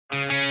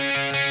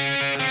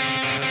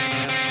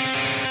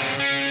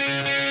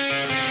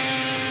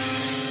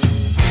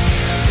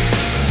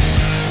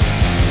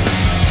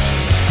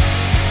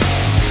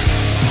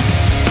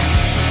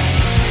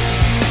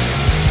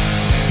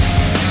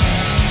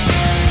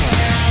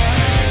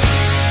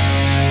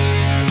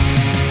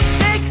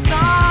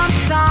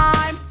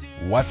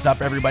What's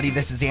up, everybody?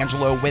 This is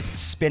Angelo with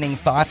Spinning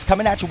Thoughts,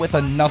 coming at you with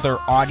another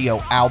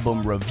audio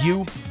album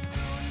review.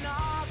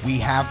 We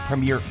have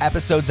premiere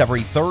episodes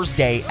every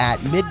Thursday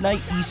at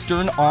midnight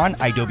Eastern on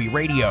iDoby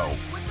Radio.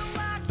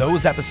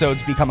 Those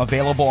episodes become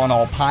available on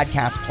all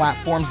podcast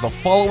platforms the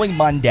following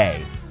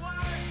Monday.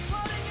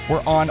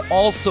 We're on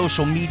all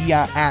social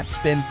media at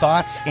Spin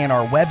Thoughts, and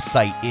our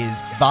website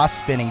is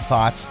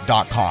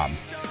thespinningthoughts.com.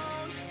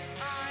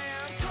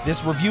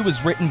 This review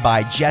is written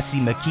by Jesse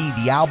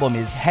McKee. The album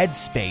is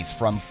Headspace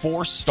from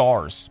 4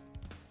 Stars.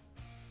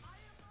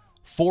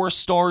 4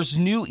 Stars'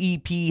 new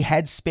EP,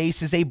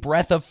 Headspace, is a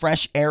breath of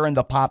fresh air in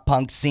the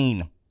pop-punk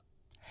scene.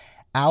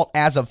 Out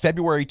as of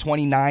February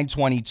 29,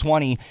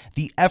 2020,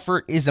 the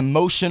effort is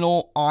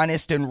emotional,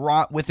 honest, and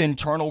wrought with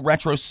internal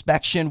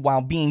retrospection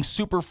while being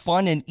super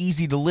fun and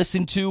easy to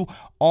listen to,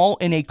 all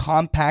in a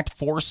compact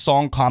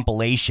 4-song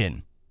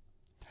compilation.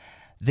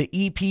 The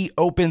EP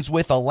opens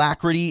with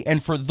alacrity,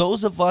 and for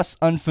those of us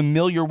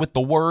unfamiliar with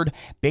the word,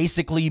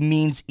 basically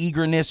means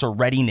eagerness or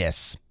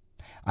readiness.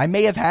 I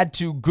may have had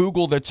to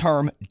Google the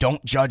term,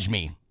 don't judge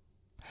me.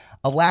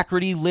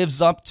 Alacrity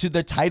lives up to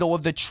the title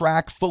of the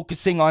track,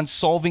 focusing on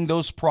solving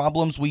those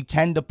problems we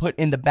tend to put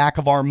in the back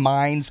of our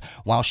minds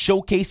while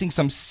showcasing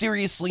some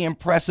seriously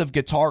impressive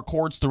guitar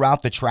chords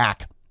throughout the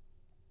track.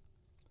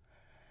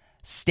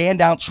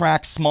 Standout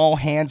track Small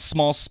Hands,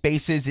 Small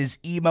Spaces is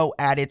emo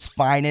at its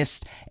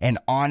finest, an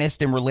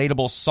honest and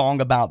relatable song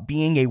about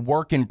being a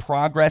work in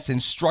progress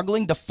and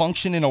struggling to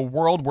function in a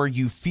world where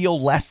you feel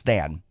less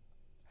than.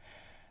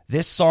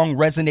 This song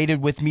resonated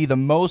with me the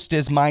most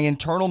as my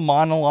internal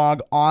monologue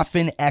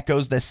often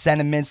echoes the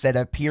sentiments that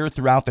appear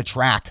throughout the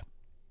track.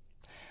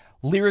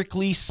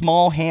 Lyrically,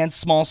 Small Hands,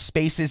 Small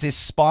Spaces is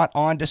spot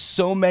on to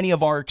so many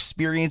of our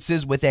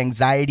experiences with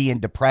anxiety and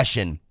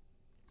depression.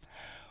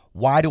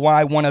 Why do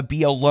I want to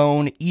be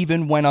alone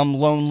even when I'm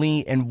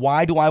lonely? And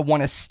why do I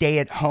want to stay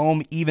at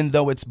home even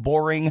though it's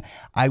boring?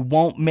 I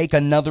won't make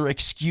another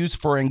excuse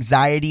for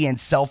anxiety and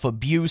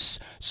self-abuse,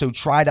 so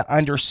try to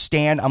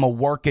understand I'm a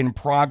work in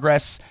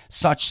progress.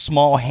 Such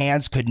small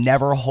hands could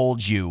never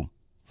hold you.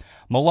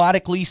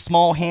 Melodically,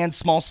 Small Hands,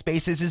 Small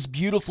Spaces is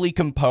beautifully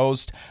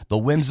composed. The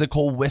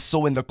whimsical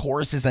whistle in the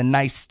chorus is a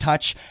nice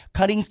touch,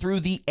 cutting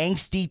through the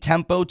angsty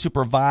tempo to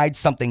provide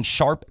something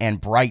sharp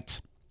and bright.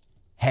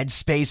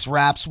 Headspace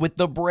wraps with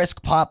the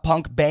brisk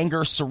pop-punk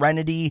banger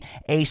Serenity,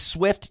 a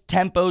swift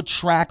tempo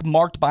track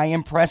marked by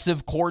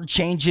impressive chord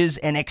changes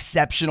and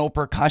exceptional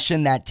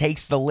percussion that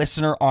takes the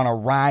listener on a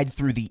ride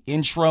through the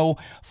intro,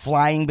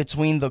 flying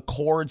between the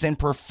chords and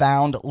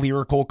profound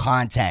lyrical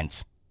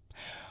content.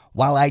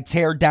 While I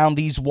tear down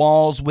these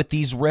walls with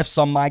these riffs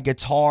on my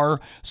guitar,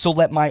 so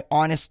let my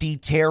honesty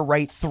tear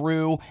right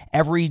through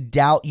every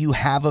doubt you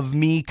have of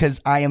me, 'cause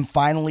I am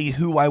finally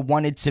who I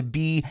wanted to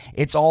be.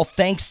 It's all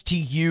thanks to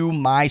you,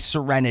 my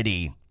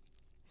serenity.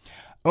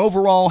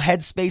 Overall,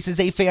 Headspace is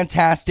a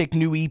fantastic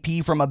new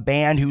EP from a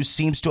band who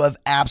seems to have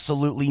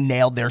absolutely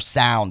nailed their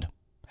sound.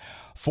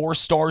 4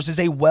 Stars is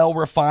a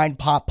well-refined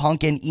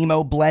pop-punk and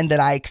emo blend that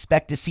I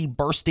expect to see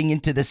bursting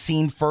into the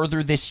scene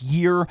further this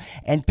year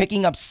and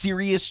picking up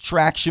serious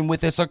traction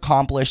with this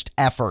accomplished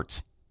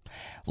effort.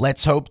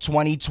 Let's hope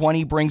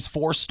 2020 brings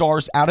 4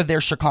 Stars out of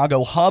their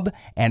Chicago hub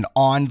and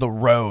on the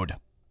road.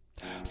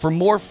 For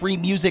more free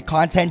music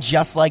content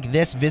just like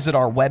this, visit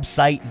our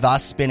website,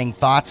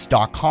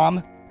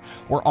 thespinningthoughts.com.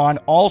 We're on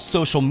all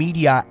social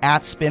media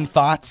at Spin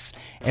Thoughts,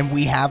 and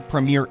we have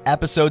premiere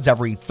episodes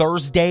every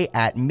Thursday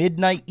at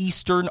midnight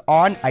Eastern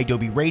on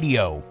iDoby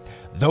Radio.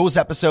 Those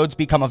episodes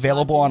become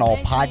available on all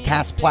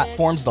podcast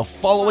platforms the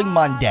following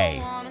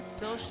Monday.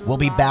 We'll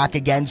be back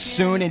again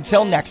soon.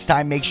 Until next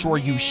time, make sure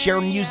you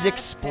share music,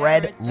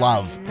 spread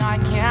love. I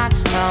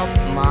can't help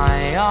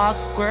my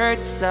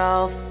awkward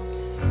self,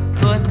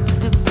 put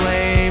the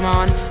blame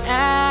on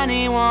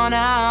anyone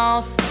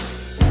else.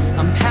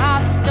 I'm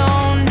half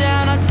stoned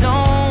and I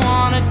don't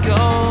wanna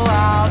go.